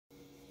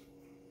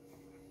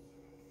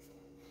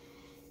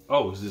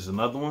Oh, is this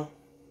another one?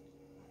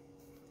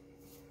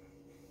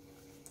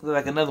 Look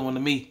like another one to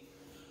me.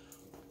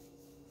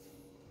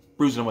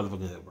 Brews in the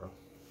motherfucking head, bro.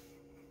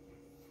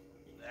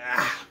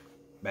 Ah,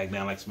 back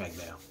down like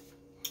SmackDown.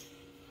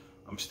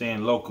 I'm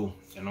staying local,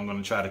 and I'm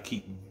gonna try to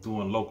keep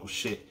doing local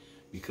shit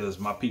because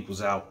my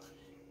people's out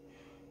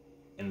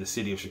in the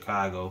city of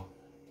Chicago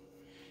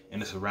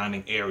and the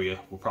surrounding area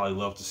will probably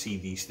love to see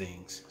these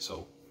things.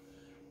 So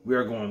we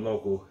are going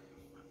local.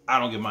 I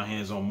don't get my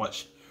hands on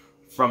much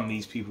from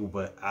these people,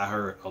 but I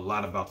heard a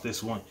lot about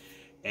this one,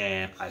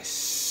 and I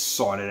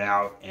sought it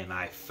out and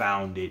I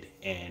found it,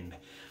 and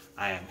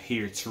I am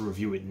here to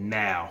review it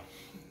now.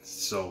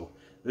 So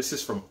this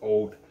is from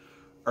Old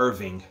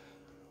Irving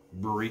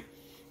Brewery.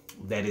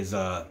 That is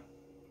out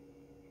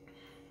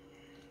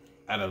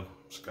of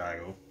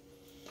Chicago,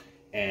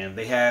 and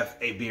they have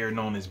a beer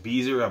known as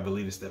Beezer. I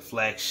believe it's their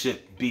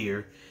flagship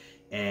beer,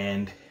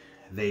 and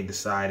they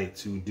decided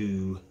to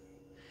do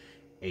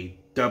a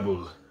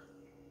double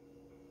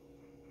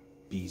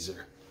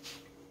Beezer.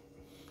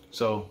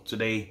 So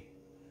today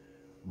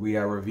we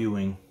are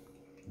reviewing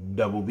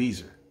double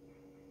Beezer.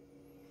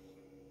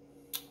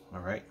 All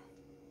right,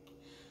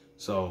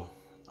 so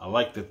I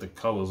like that the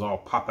colors all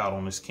pop out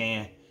on this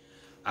can.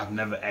 I've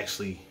never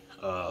actually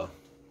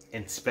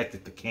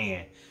inspected the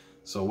can,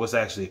 so what's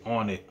actually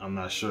on it, I'm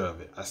not sure of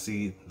it. I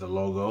see the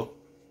logo,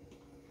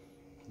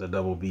 the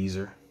double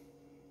Beezer,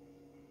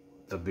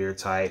 the beer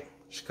type,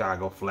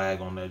 Chicago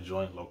flag on that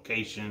joint,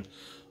 location,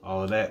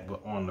 all of that.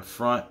 But on the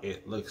front,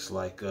 it looks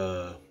like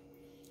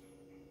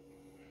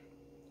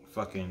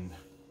fucking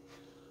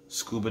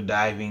scuba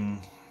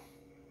diving,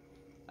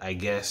 I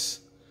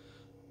guess,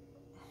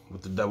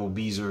 with the double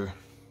Beezer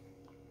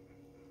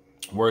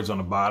words on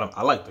the bottom.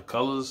 I like the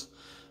colors.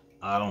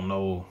 I don't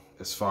know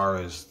as far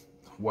as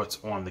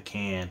what's on the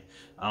can.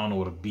 I don't know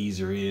what a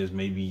Beezer is.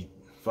 Maybe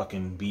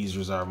fucking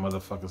Beezers are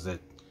motherfuckers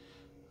that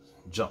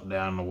jump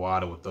down in the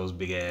water with those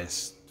big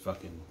ass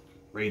fucking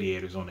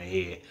radiators on their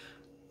head.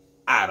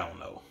 I don't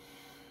know.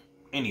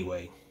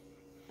 Anyway,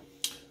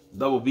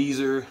 double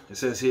Beezer. It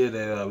says here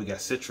that we got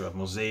Citra,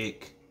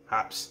 Mosaic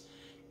hops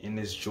in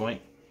this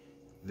joint.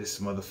 This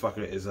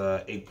motherfucker is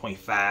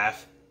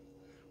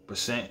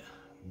 8.5%.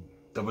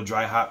 Double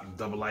dry hop,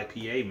 double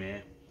IPA,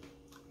 man.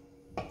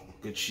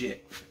 Good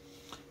shit.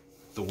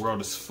 The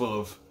world is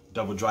full of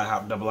double dry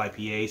hop, double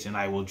IPAs, and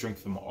I will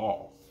drink them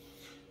all.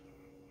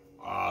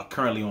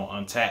 Currently on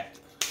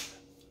Untapped,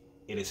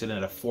 it is sitting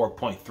at a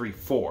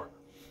 4.34.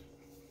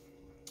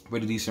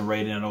 Pretty decent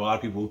rating. I know a lot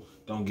of people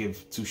don't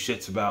give two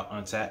shits about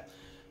Untapped.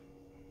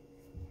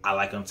 I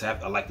like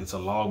Untapped. I like it to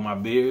log my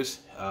beers.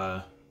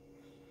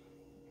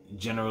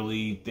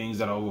 Generally, things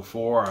that are over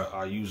 4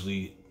 are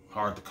usually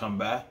hard to come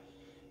by.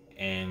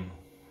 And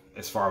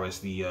as far as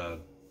the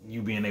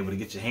you being able to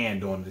get your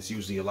hand on it, it's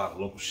usually a lot of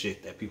local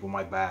shit that people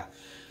might buy,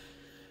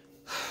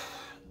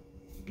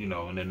 you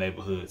know, in their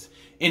neighborhoods.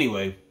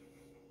 Anyway,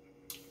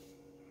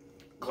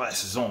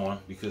 glasses on,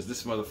 because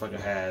this motherfucker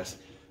has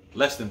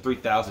less than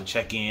 3,000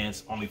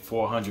 check-ins, only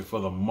 400 for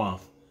the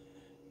month.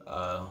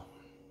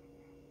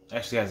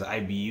 Actually has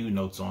IBU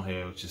notes on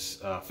here, which is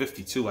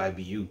 52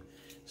 IBU,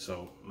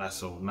 so not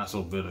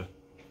so bitter.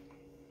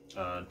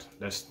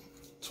 That's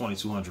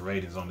 2,200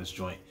 ratings on this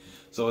joint.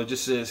 So it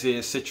just says here,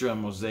 Citra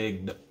and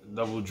Mosaic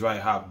double dry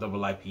hop,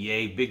 double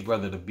IPA. Big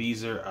brother to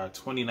Beezer, our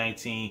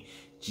 2019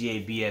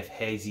 GABF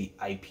Hazy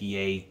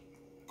IPA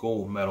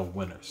gold medal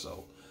winner.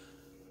 So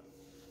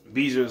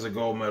Beezer is a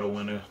gold medal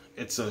winner.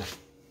 It's a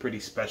pretty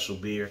special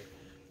beer,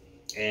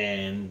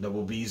 and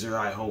double Beezer,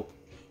 I hope,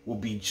 will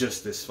be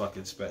just as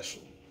fucking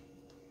special.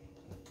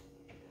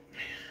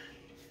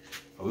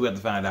 We about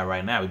to find out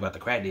right now. We about to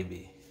crack that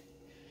beer.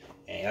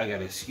 And y'all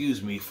gotta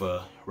excuse me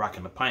for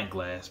rocking the pint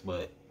glass,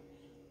 but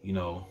you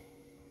know,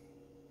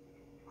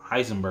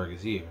 Heisenberg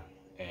is here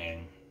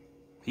and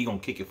he gonna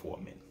kick it for a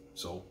minute.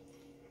 So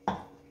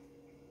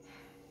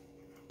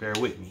bear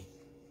with me.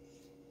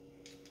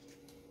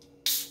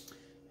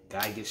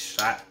 Guy gets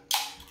shot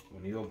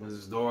when he opens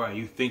his door, and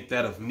you think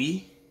that of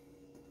me?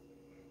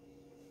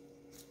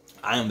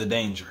 I am the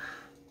danger.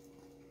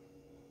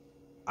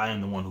 I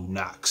am the one who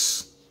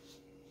knocks.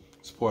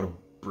 Support a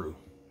brew.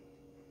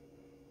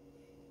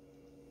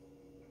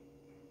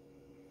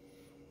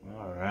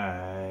 All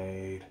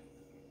right.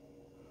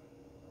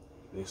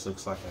 This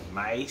looks like a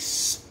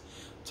nice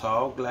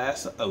tall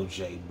glass of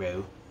OJ,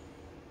 bro.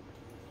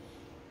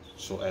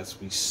 So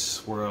as we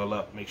swirl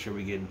up, make sure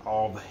we're getting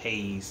all the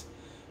haze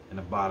in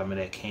the bottom of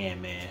that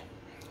can, man.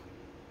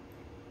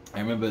 I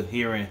remember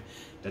hearing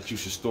that you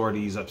should store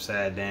these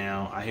upside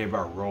down. I hear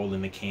about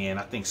rolling the can.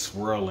 I think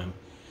swirling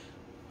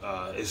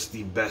is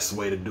the best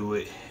way to do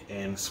it,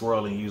 and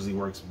swirling usually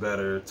works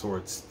better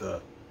towards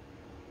the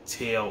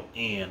tail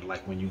end,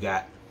 like when you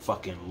got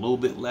fucking a little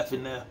bit left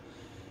in there.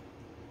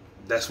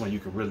 That's when you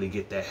can really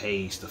get that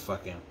haze to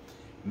fucking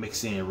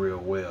mix in real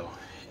well.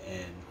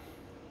 And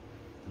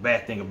the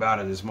bad thing about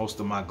it is most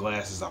of my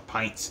glasses are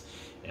pints,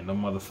 and the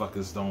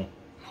motherfuckers don't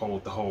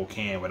hold the whole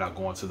can without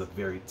going to the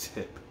very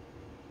tip.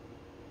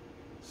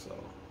 So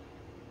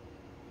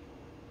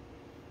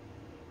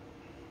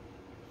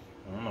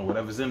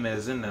whatever's in there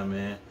is in there,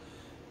 man.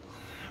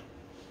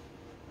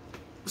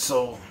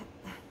 So,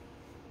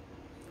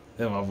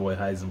 then my boy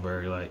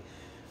Heisenberg, like,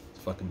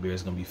 this fucking beer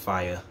is gonna be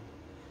fire.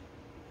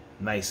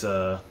 Nice,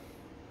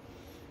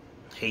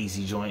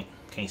 hazy joint.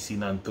 Can't see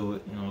nothing through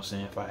it, you know what I'm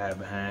saying? If I have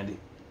behind it,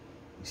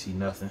 you see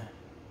nothing.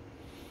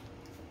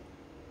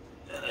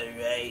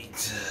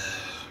 Alright.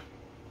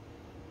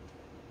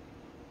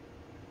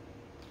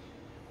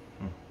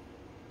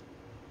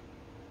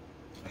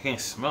 I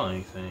can't smell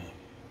anything.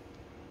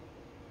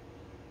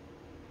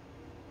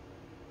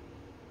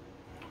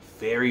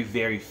 Very,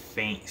 very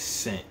faint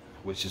scent,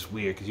 which is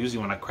weird, because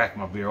usually when I crack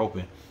my beer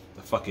open,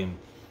 the fucking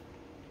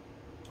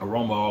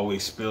aroma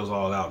always spills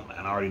all out,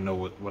 and I already know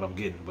what I'm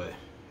getting, but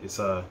it's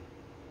a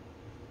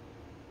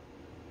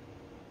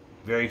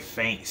very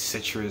faint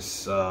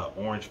citrus,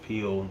 orange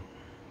peel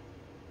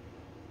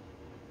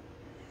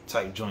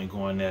type joint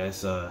going there.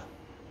 It's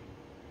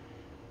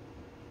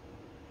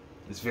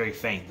very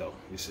faint though.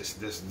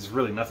 There's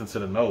really nothing to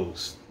the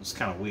nose. It's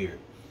kind of weird.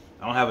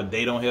 I don't have a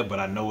date on here, but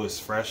I know it's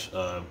fresh.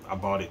 I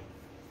bought it,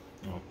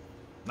 you know,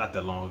 not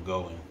that long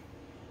ago, and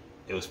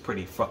it was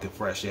pretty fucking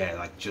fresh. Yeah,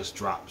 like just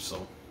dropped,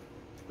 so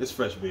it's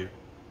fresh beer.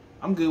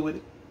 I'm good with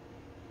it.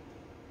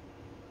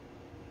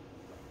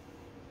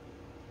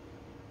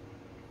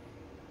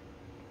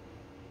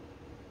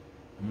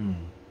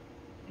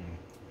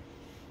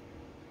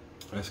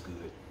 That's good.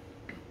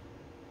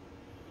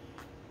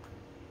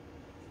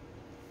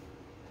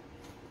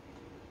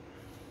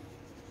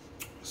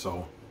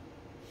 So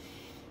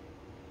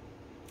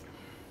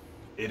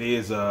it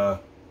is as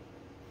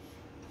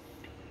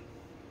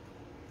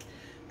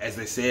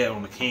they said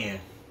on the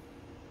can,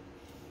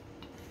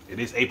 it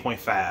is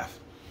 8.5.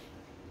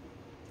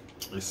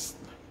 It's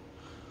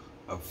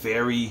a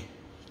very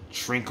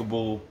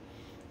drinkable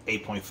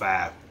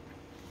 8.5.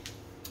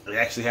 It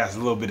actually has a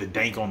little bit of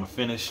dank on the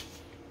finish.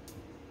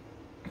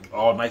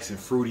 All nice and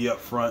fruity up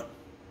front.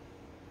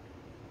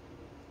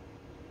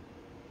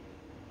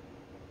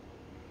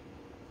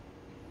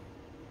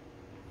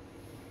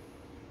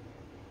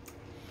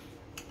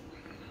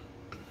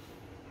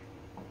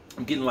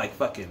 I'm getting like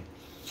fucking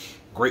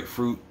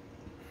grapefruit,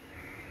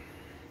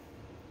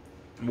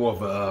 more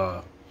of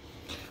a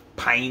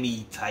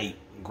piney type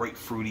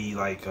grapefruity,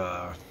 like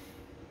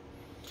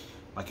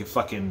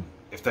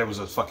if there was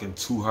a fucking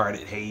Two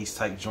Hearted haze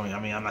type joint. I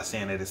mean, I'm not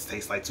saying that it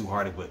tastes like Two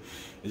Hearted, but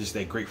it's just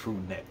that grapefruit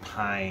and that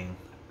pine.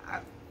 I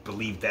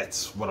believe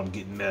that's what I'm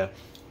getting there.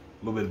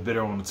 A little bit of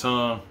bitter on the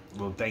tongue, a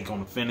little dank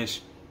on the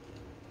finish.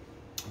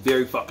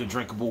 Very fucking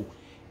drinkable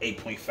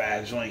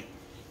 8.5 joint.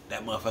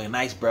 That motherfucking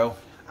nice, bro.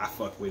 I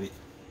fuck with it.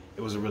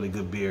 It was a really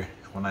good beer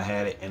when I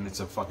had it, and it's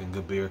a fucking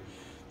good beer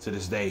to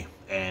this day.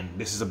 And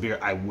this is a beer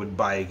I would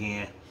buy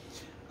again.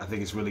 I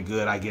think it's really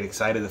good. I get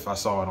excited if I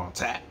saw it on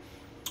tap.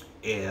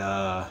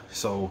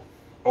 So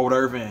Old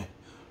Irving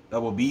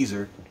Double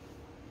Beezer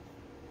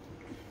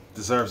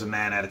deserves a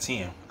 9 out of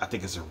 10. I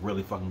think it's a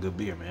really fucking good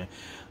beer, man.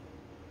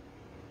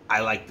 I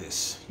like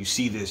this. You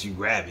see this, you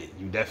grab it.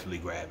 You definitely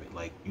grab it.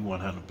 Like, you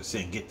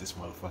 100% get this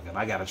motherfucker. And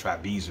I gotta try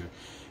Beezer,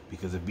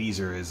 because if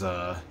Beezer is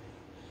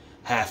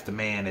half the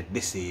man that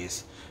this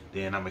is,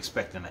 then I'm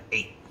expecting an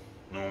 8.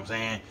 You know what I'm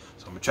saying?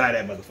 So I'm gonna try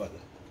that motherfucker.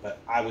 But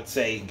I would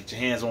say get your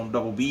hands on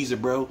Double Beezer,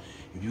 bro.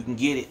 If you can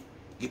get it,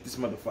 get this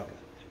motherfucker.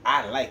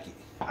 I like it.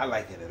 I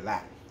like it a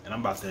lot. And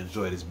I'm about to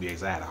enjoy this beer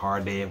because I had a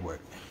hard day at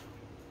work.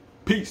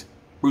 Peace.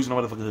 Brews in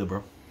the motherfucking hood,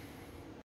 bro.